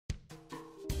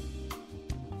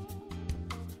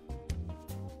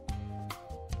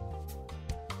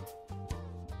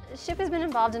SHIP has been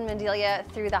involved in Madelia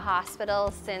through the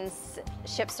hospital since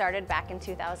SHIP started back in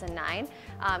 2009.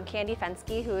 Candy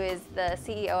Fensky, who is the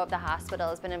CEO of the hospital,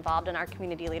 has been involved in our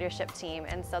community leadership team,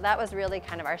 and so that was really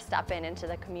kind of our step into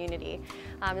the community.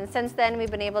 And since then we've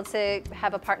been able to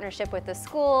have a partnership with the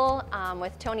school,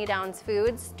 with Tony Downs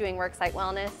Foods doing worksite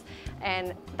wellness,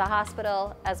 and the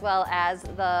hospital, as well as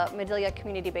the Madelia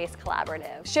community-based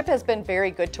collaborative. SHIP has been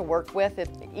very good to work with.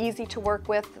 It's easy to work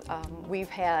with. We've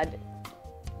had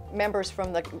members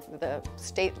from the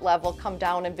state level come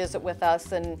down and visit with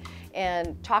us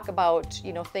and talk about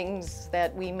things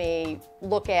that we may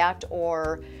look at,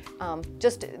 or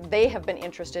just they have been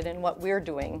interested in what we're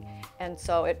doing, and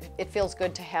so it feels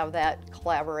good to have that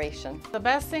collaboration. The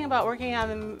best thing about working on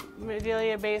the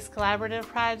Madelia-based collaborative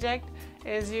project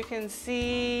is you can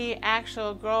see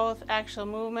actual growth, actual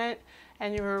movement,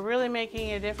 and you're really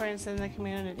making a difference in the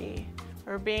community.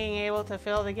 We're being able to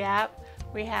fill the gap.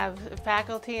 We have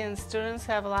faculty and students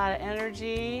who have a lot of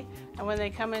energy, and when they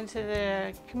come into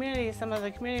the community, some of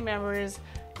the community members,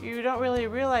 you don't really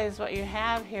realize what you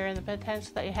have here and the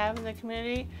potential that you have in the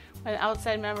community. When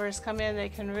outside members come in, they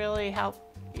can really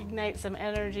help ignite some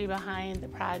energy behind the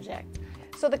project.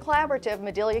 So the collaborative,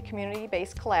 Madelia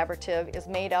Community-Based Collaborative, is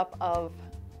made up of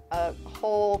a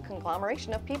whole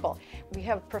conglomeration of people. We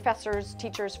have professors,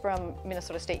 teachers from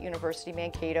Minnesota State University,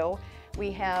 Mankato. We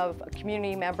have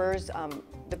community members,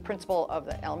 the principal of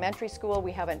the elementary school.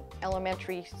 We have an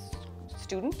elementary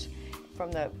student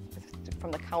from the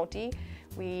county.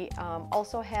 We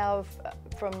also have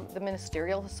from the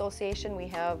Ministerial Association, we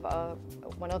have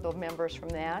one of the members from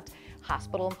that,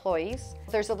 hospital employees.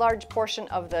 There's a large portion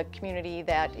of the community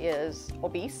that is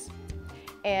obese,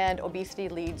 and obesity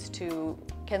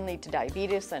can lead to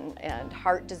diabetes and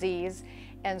heart disease,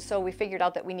 and so we figured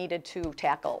out that we needed to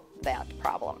tackle that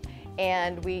problem.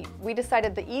 And we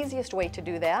decided the easiest way to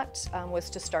do that was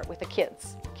to start with the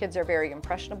kids. Kids are very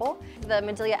impressionable. The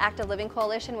Madelia Active Living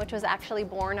Coalition, which was actually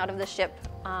born out of the SHIP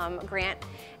grant,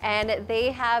 and they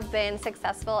have been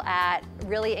successful at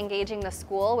really engaging the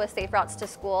school with Safe Routes to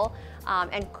School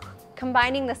and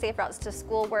combining the Safe Routes to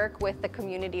School work with the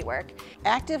community work.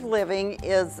 Active living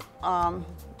is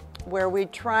where we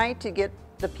try to get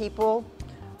the people,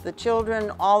 the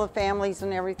children, all the families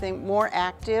and everything more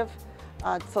active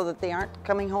so that they aren't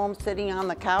coming home sitting on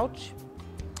the couch.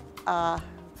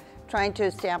 Trying to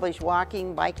establish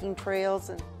walking, biking trails,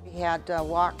 and we had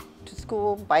walk to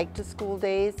school, bike to school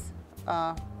days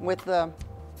with the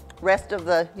rest of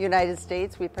the United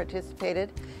States. We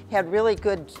participated, had really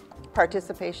good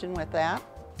participation with that.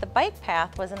 The bike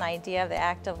path was an idea of the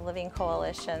Active Living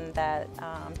Coalition that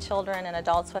children and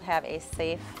adults would have a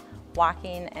safe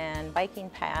walking and biking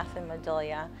path in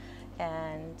Madelia,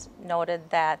 and noted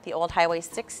that the old Highway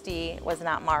 60 was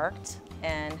not marked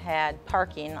and had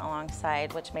parking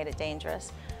alongside, which made it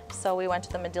dangerous. So we went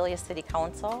to the Madelia City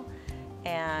Council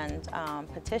and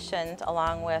petitioned,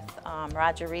 along with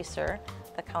Roger Reeser,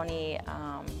 the county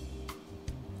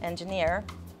engineer,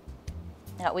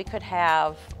 that we could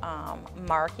have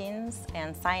markings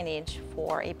and signage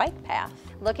for a bike path.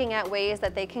 Looking at ways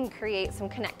that they can create some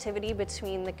connectivity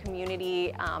between the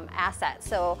community assets.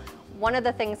 So one of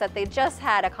the things that they just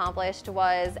had accomplished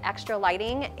was extra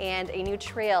lighting and a new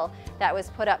trail that was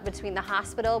put up between the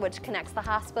hospital, which connects the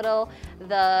hospital,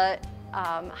 the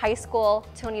high school,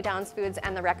 Tony Downs Foods,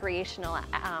 and the recreational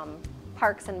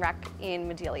parks and rec in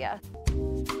Madelia.